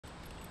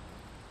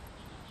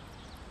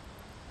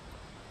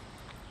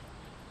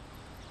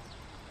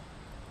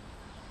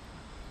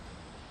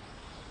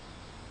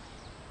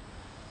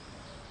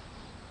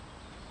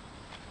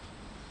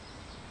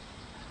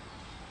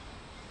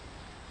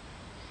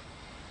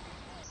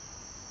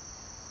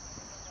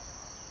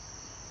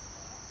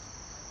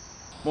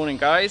Morning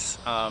guys,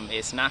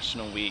 it's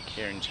National Week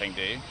here in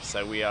Chengdu,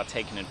 so we are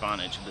taking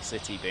advantage of the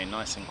city being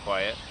nice and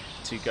quiet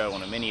to go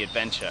on a mini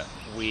adventure.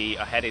 We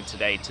are headed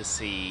today to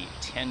see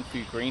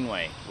Tianfu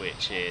Greenway,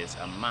 which is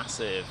a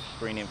massive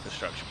green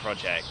infrastructure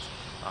project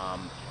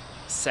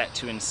set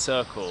to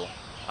encircle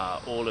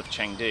all of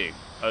Chengdu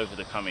over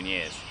the coming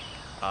years.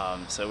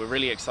 So we're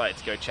really excited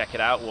to go check it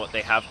out, what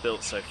they have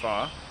built so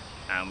far,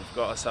 and we've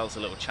got ourselves a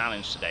little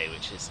challenge today,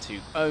 which is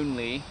to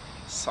only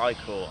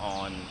cycle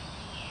on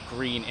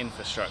green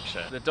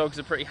infrastructure. The dogs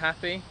are pretty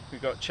happy. We've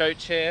got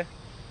Choach here,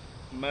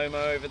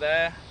 MoMo over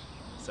there,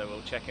 so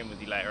we'll check in with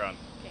you later on.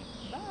 Okay,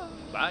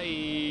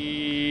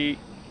 bye! Bye!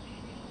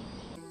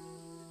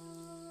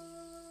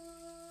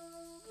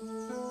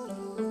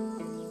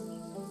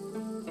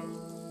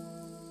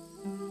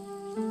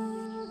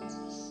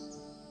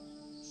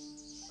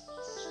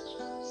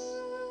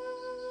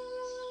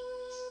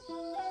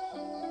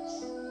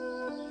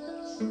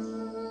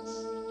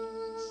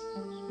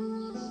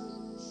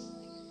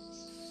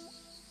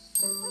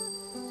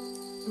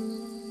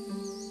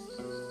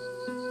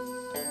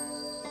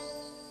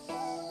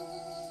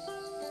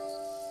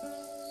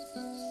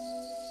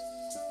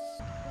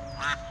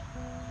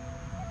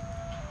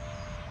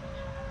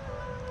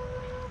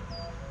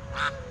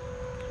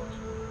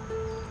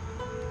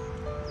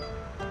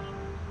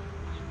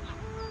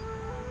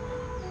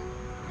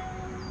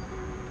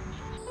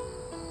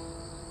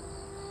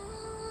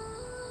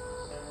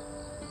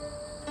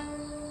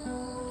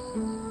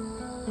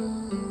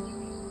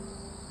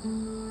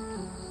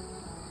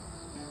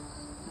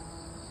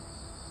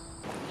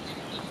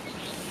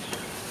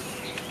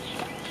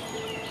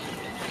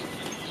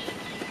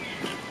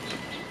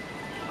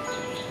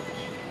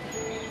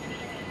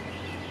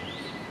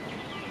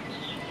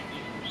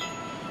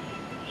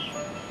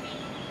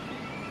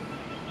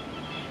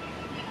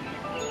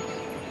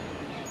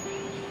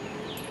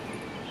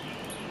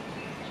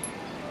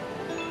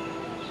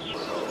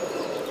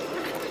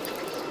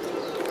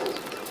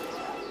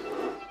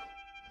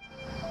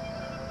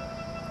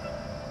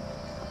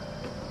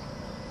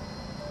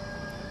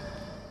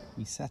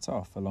 We set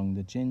off along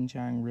the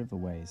Jinjiang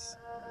riverways,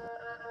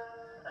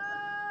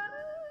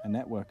 a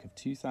network of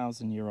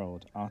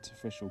 2,000-year-old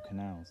artificial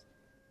canals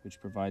which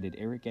provided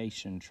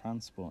irrigation,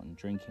 transport and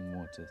drinking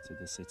water to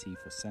the city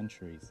for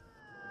centuries.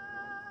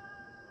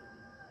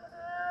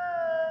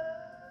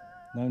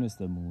 Known as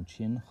the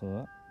Muqin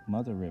He,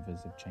 mother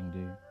rivers of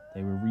Chengdu,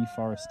 they were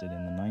reforested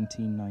in the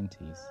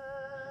 1990s.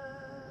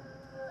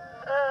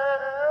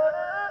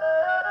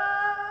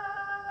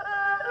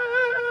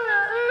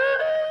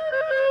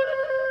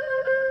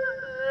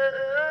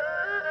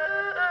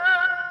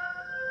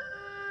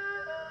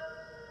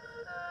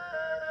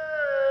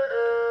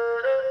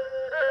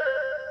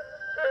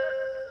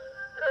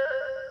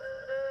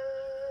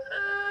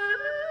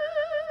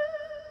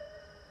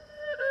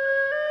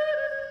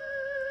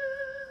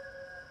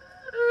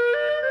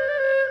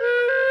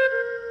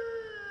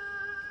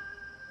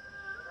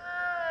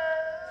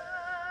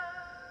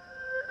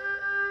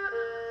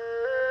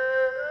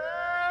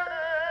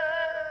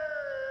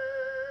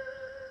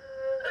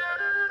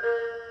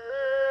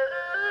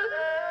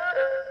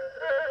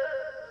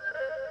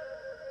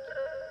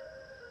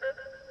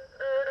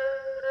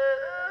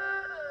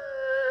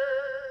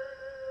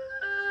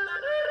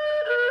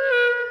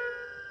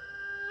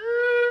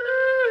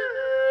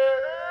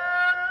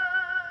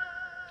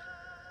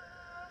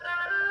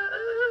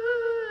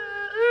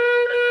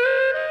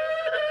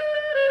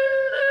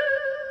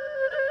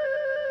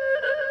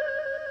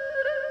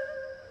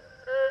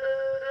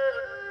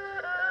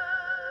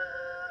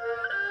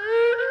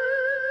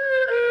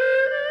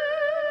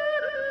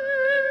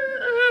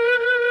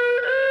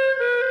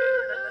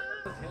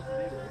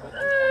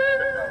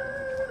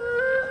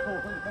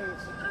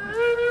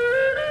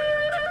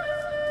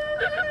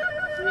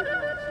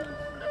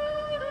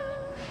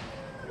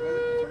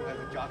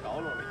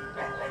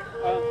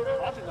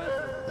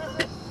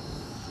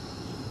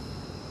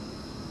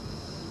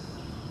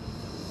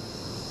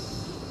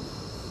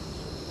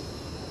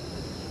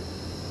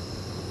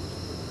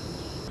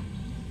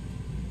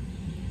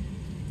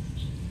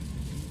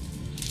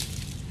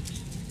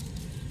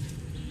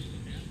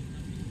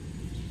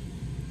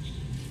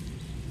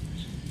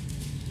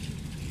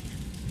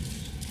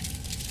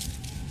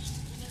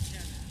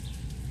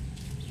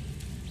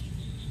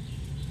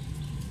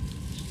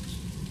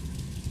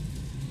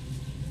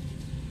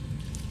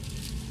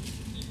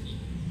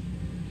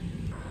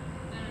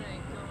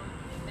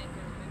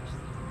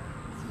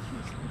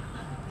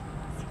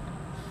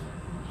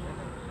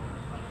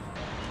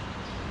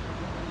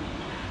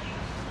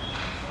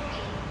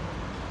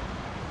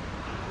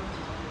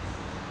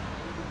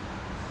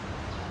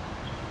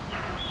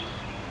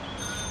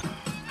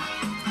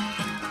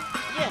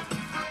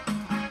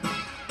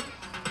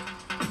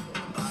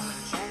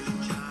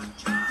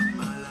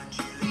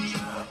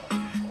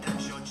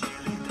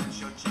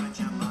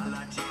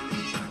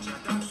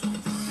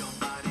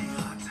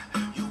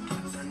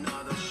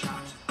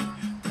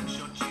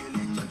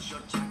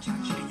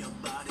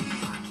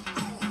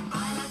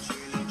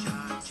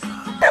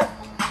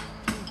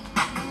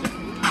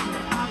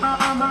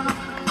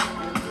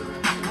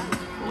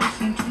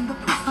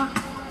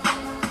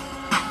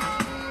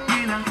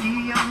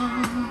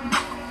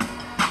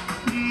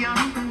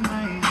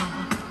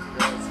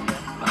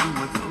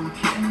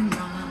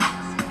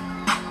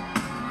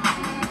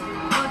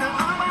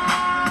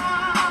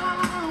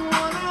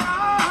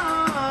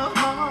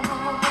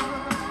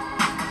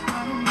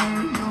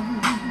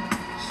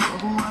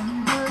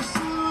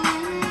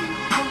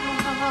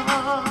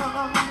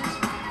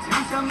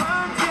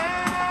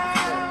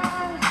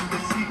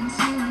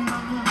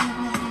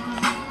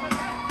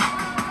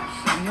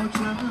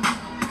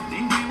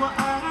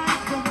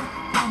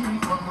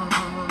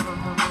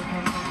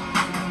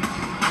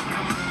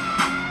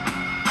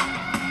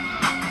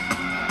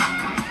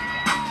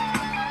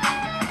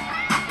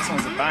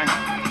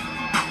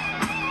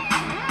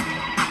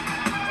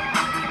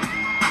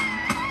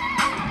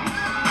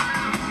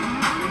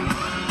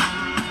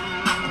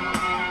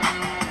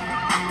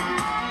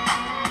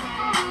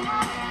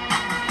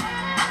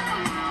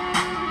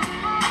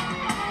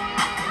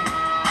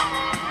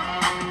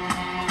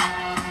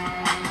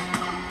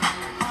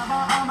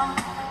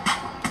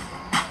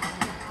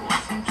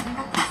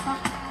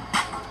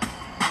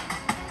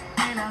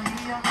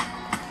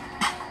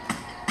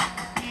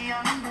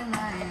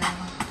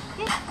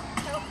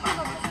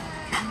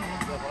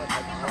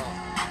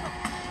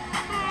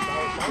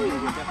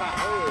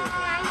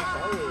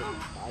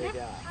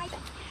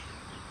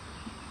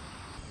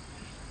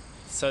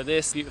 So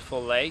this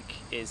beautiful lake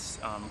is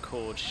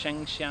called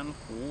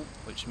Shengshanhu,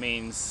 which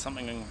means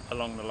something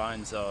along the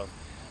lines of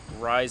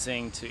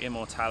Rising to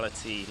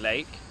Immortality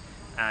Lake,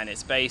 and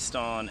it's based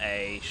on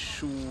a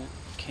Shu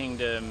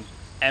Kingdom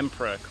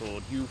emperor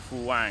called Yu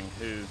Fuwang,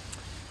 who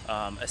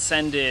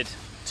ascended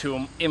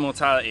to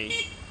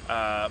immortality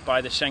by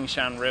the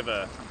Shengshan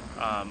River,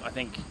 I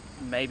think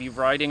maybe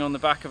riding on the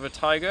back of a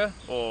tiger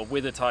or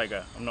with a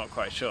tiger, I'm not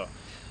quite sure.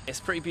 It's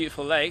a pretty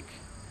beautiful lake.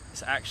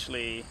 It's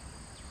actually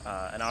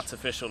an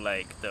artificial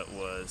lake that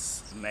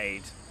was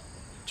made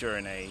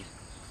during a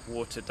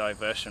water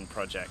diversion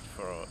project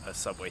for a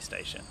subway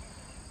station.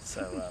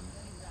 So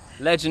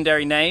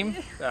legendary name,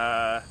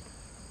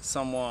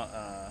 somewhat,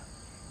 I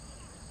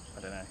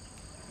don't know,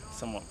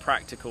 somewhat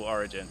practical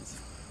origins.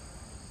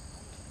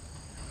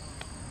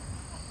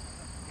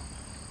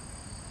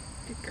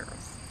 Good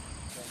girls.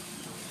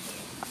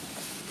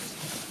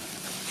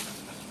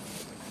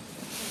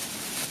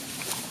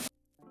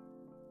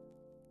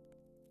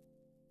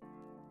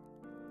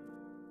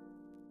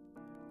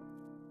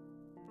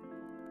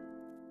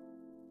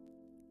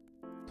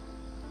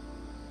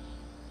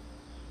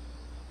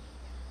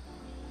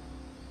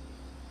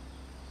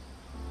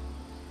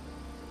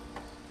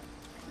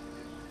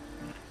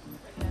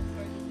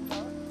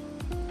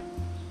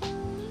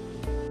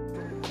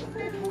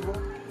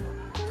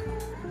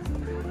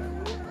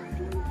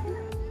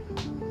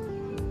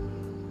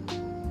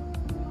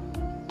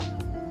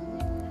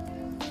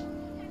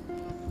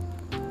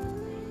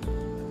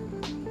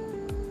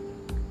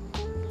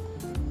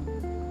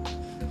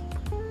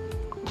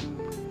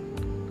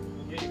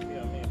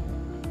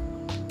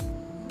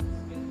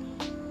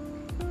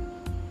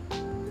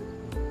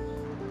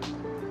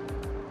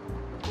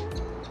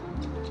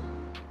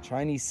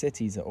 Chinese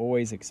cities are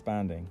always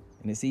expanding,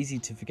 and it's easy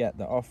to forget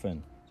that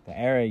often the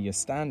area you're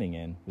standing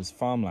in was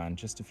farmland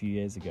just a few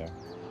years ago.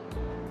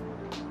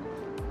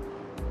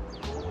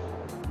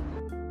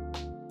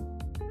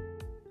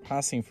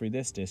 Passing through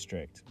this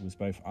district was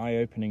both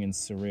eye-opening and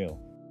surreal.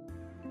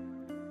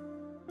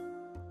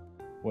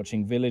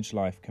 Watching village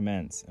life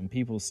commence and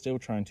people still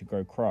trying to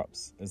grow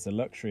crops as the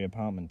luxury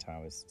apartment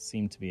towers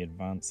seem to be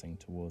advancing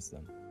towards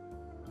them.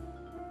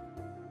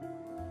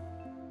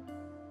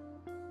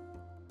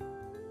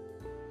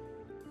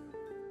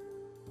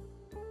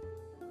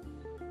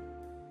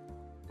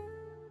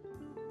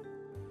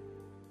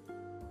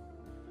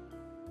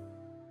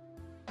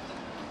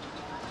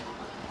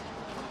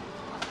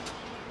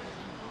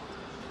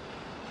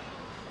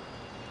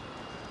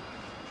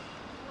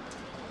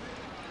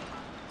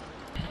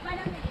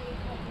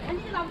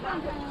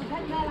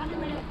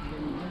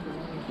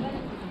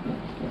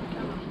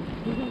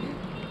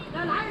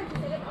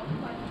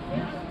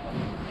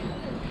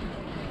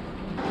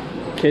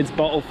 Kids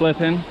bottle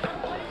flipping,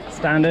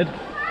 standard.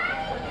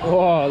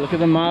 Whoa, look at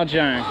the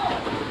mahjong.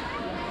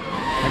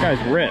 That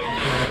guy's ripped.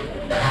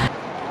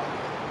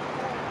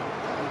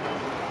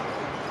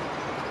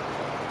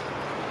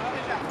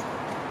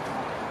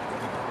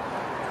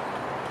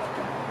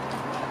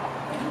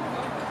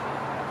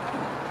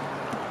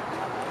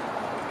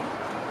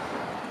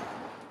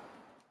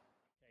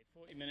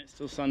 Minutes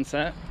till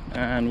sunset,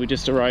 and we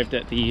just arrived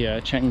at the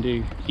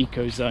Chengdu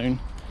eco zone,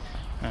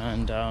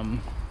 and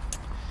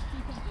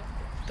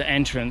the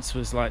entrance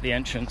was like the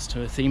entrance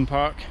to a theme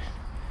park.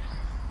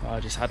 I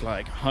just had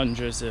like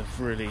hundreds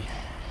of really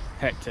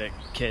hectic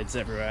kids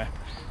everywhere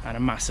and a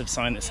massive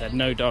sign that said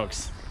no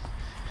dogs.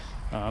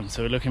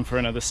 So we're looking for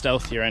another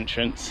stealthier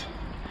entrance.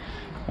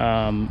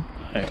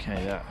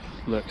 Okay, that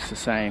looks the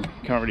same,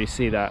 can't really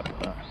see that,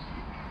 but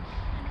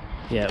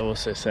yeah, it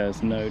also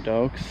says no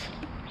dogs.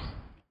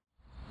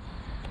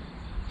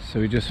 So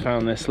we just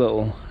found this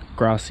little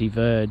grassy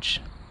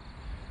verge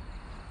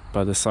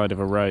by the side of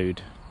a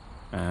road,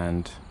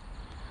 and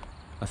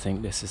I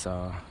think this is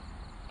our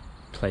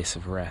place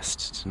of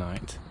rest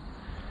tonight.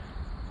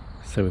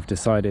 So we've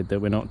decided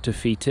that we're not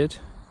defeated,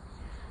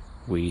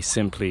 we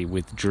simply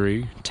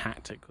withdrew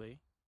tactically.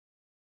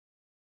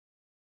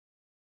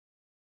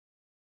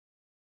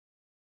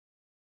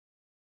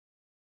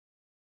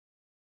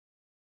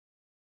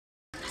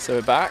 So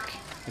we're back,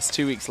 it's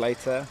 2 weeks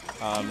later,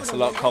 it's a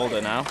lot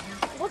colder now.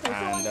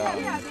 And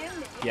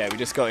yeah, we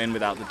just got in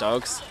without the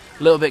dogs.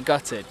 A little bit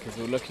gutted because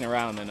we were looking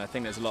around and I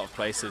think there's a lot of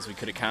places we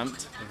could have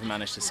camped if we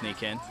managed to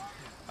sneak in.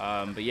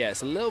 But yeah,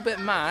 it's a little bit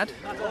mad.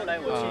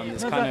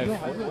 There's kind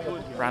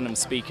of random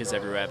speakers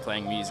everywhere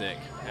playing music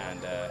and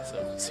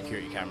sort of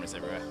security cameras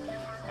everywhere.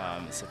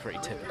 It's a pretty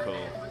typical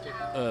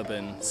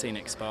urban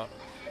scenic spot.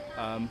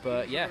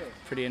 But yeah,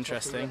 pretty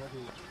interesting.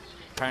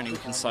 Apparently we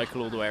can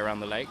cycle all the way around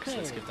the lake, so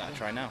let's give that a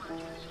try now.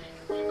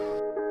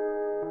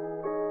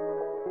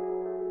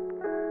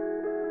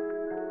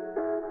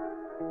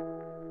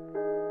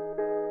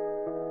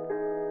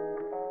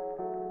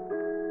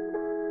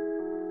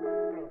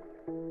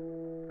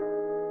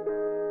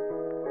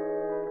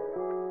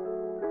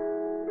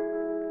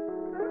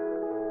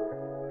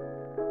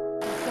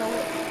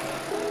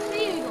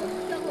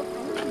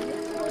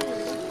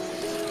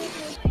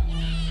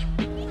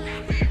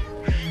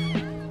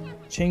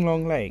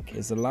 Qinglong Lake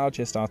is the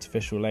largest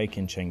artificial lake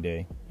in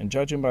Chengdu, and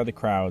judging by the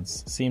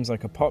crowds, seems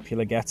like a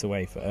popular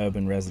getaway for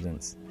urban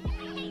residents.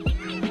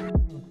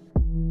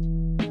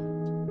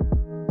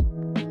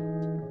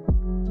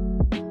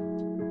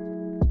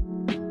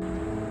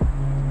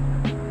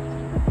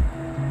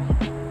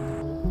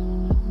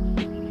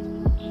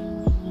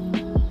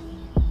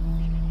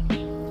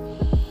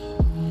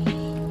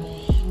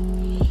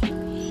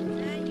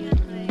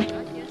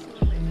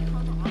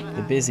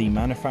 The busy,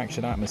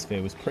 manufactured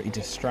atmosphere was pretty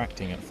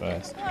distracting at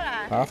first,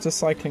 but after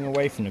cycling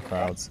away from the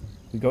crowds,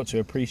 we got to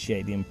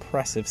appreciate the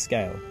impressive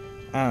scale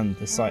and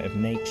the sight of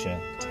nature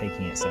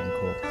taking its own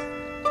course.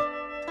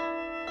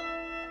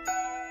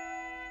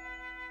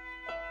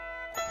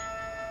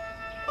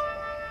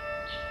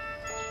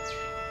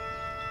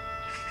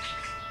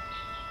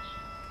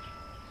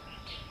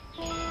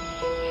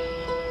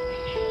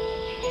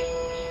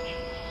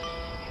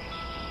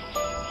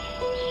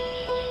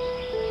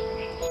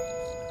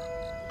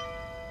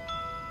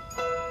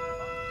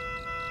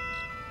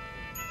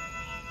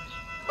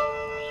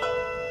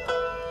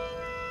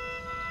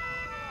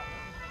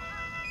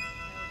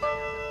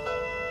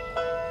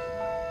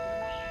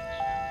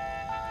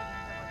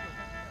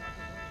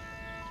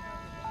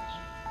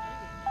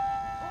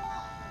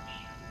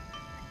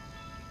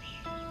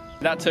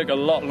 That took a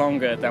lot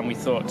longer than we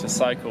thought to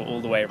cycle all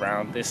the way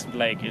around. This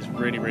lake is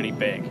really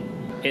big.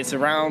 It's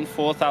around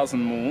 4,000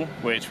 mu,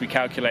 which we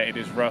calculated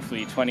is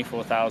roughly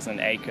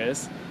 24,000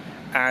 acres.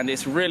 And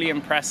it's really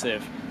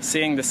impressive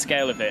seeing the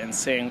scale of it and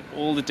seeing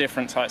all the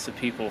different types of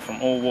people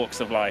from all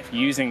walks of life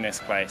using this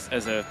place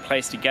as a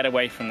place to get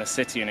away from the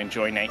city and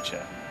enjoy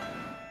nature.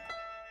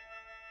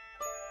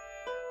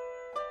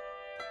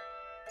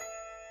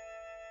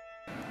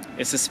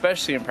 It's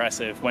especially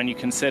impressive when you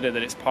consider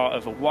that it's part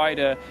of a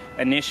wider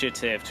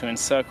initiative to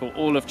encircle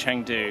all of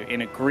Chengdu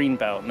in a green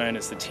belt known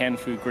as the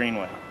Tianfu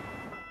Greenway.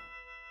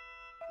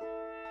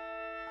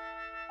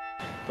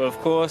 But of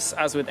course,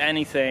 as with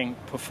anything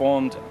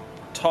performed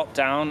top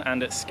down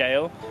and at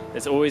scale,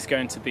 there's always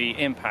going to be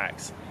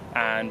impacts.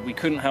 And we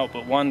couldn't help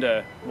but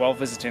wonder, while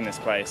visiting this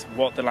place,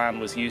 what the land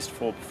was used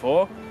for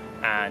before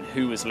and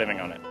who was living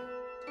on it.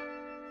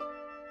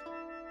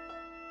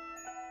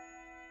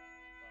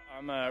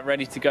 I'm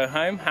ready to go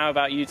home. How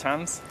about you,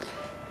 Tams?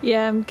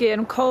 Yeah, I'm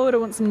getting cold. I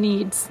want some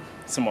needs.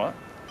 Some what?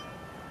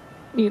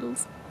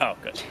 Noodles. Oh,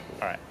 good.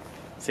 All right.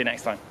 See you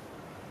next time.